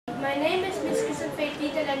My name is Miss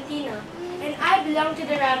CHRISANE TOLENTINO, and I belong to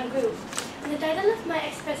the RAM group. The title of my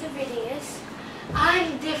expressive reading is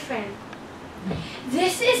I'm Different.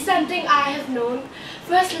 This is something I have known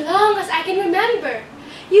for as long as I can remember.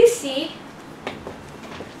 You see,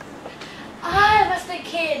 I was the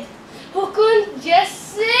kid who couldn't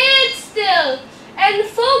just sit still and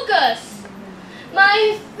focus.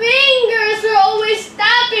 My fingers were always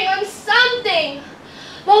tapping on something,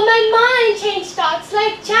 while my mind changed thoughts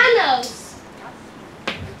like channels.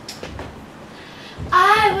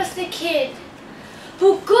 I was the kid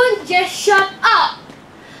who couldn't just shut up.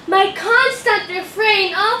 My constant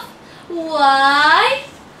refrain of why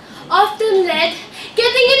often led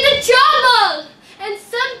getting into trouble and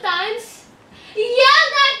sometimes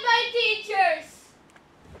yelled at by teachers.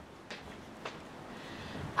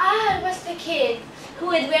 I was the kid who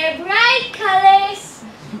would wear bright colors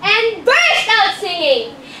and burst out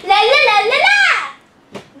singing la la la la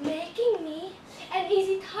la, making me an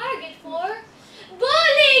easy target for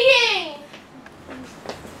bullying.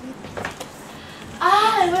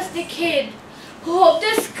 I was the kid who hoped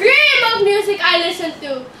the scream of music I listened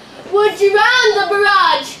to would drown the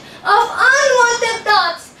barrage of unwanted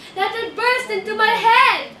thoughts that would burst into my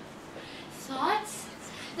head. Thoughts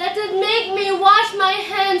that would make me wash my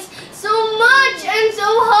hands so much and so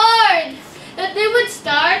hard that they would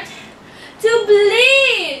start to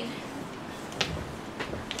bleed.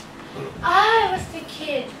 I was the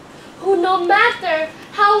kid who, no matter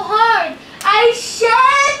how hard I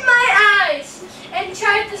shut my eyes and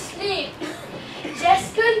tried to sleep,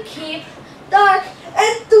 just couldn't keep dark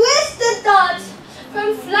and twisted thoughts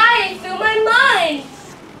from flying through my mind.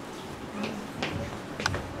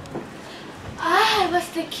 I was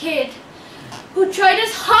the kid who tried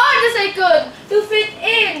as hard as I could to fit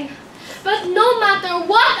in, but no matter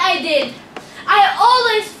what I did, I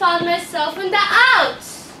always found myself in the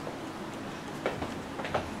outs.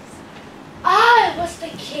 I was the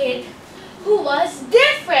kid who was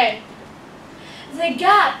different. The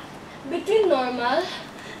gap between normal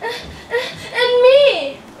and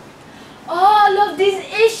me. All of these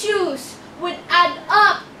issues would add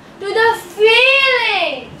up to the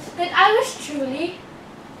feeling that I was truly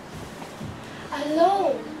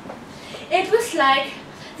alone. It was like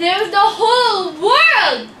there was the whole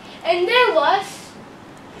world and there was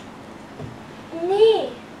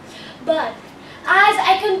me. But as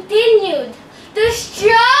I continued to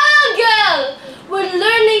struggle with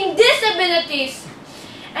learning disabilities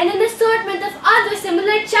and an assortment of other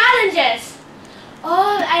similar challenges,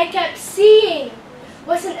 all I kept seeing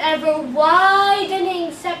was an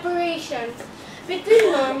ever-widening separation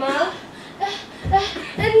between normal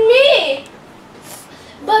and me.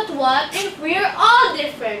 But what if we're all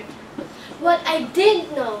different? What I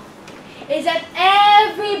didn't know is that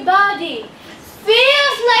everybody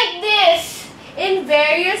feels like this in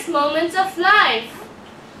various moments of life.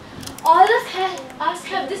 All of us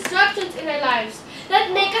have disruptions in our lives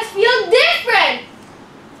that make us feel different.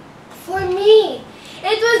 For me,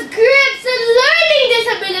 it was grips and learning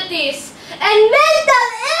disabilities and mental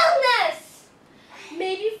illness.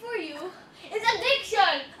 Maybe for you, it's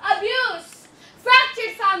addiction, abuse,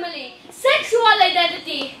 fractured family, sexual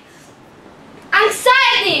identity,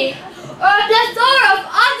 anxiety, or a plethora of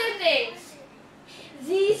other things.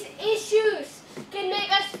 These issues can make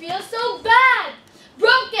us feel so bad,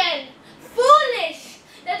 broken, foolish,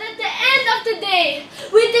 that at the end of the day,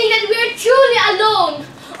 we think that we are truly alone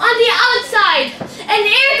on the outside and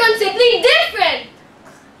irreconcilably different.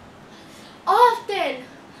 Often,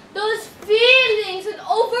 those feelings would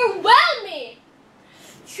overwhelm me.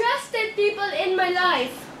 Trusted people in my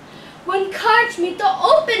life would encourage me to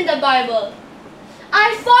open the Bible.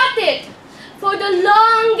 I fought it for the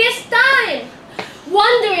longest time,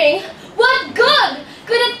 wondering what good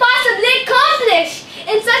could it possibly accomplish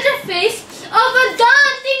in such a face of a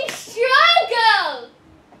daunting struggle.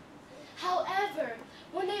 However,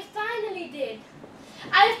 when I finally did,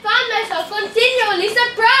 I found myself continually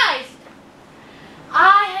surprised.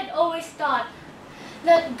 I had always thought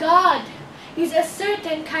that God is a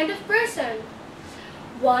certain kind of person,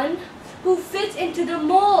 one who fits into the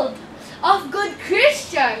mold of good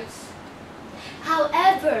Christians.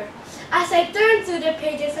 However, as I turned through the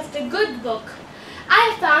pages of the good book,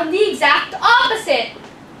 I found the exact opposite.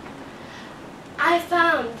 I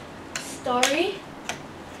found story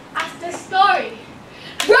after story,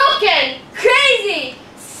 broken, crazy,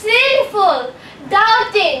 sinful,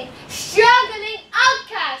 doubting, struggling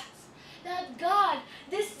outcasts that God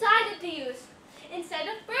decided to use instead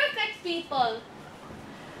of perfect people.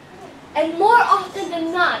 And more often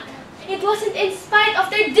than not, it wasn't in spite of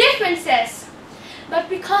their differences, but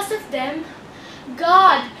because of them,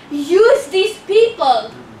 God use these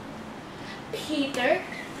people. Peter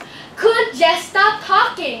couldn't just stop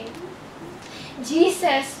talking.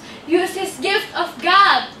 Jesus used his gift of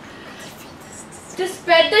gab to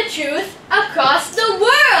spread the truth across the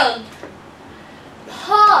world.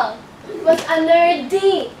 Paul was a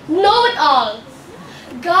nerdy know-it-all.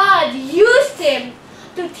 God used him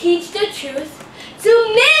to teach the truth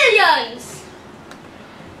to millions.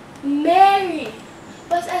 Mary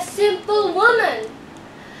was a simple woman.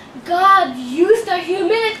 God used her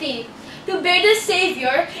humility to bear the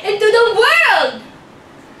Savior into the world.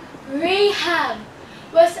 Rahab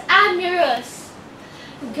was amorous.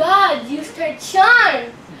 God used her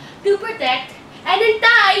charm to protect an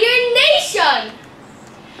entire nation.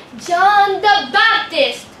 John the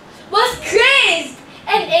Baptist was crazed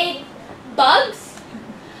and ate bugs.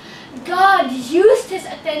 God used his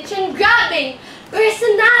attention-grabbing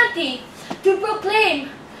personality to proclaim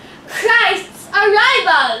Christ's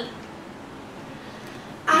arrival.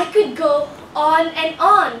 I could go on and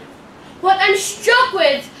on. What I'm struck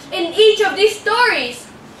with in each of these stories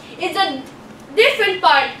is a different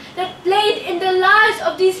part that played in the lives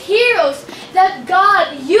of these heroes that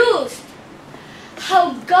God used.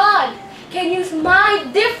 How God can use my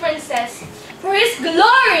differences for His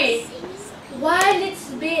glory. While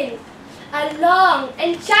it's been a long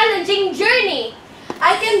and challenging journey,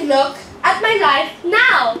 I can look at my life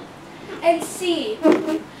now and see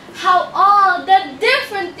how all the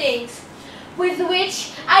different things with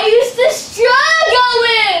which I used to struggle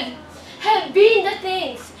with have been the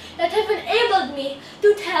things that have enabled me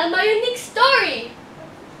to tell my unique story.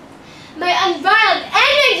 My unbridled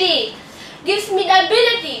energy gives me the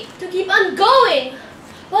ability to keep on going,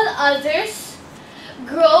 while others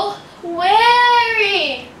grow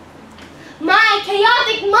weary. My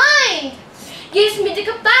chaotic mind gives me the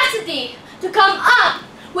capacity to come up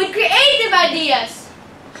with creative ideas.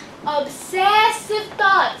 Obsessive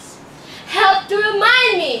thoughts help to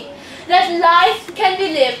remind me that life can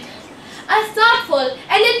be lived a thoughtful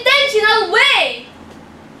and intentional way.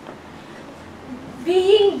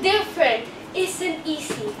 Being different isn't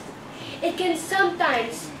easy. It can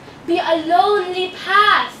sometimes be a lonely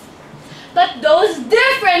path. But those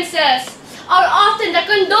differences are often the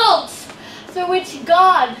conduits through which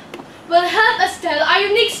God will help us tell our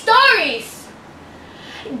unique stories.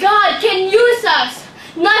 God can use us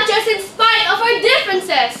not just in spite of our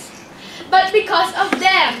differences, but because of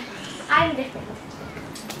them. I'm different.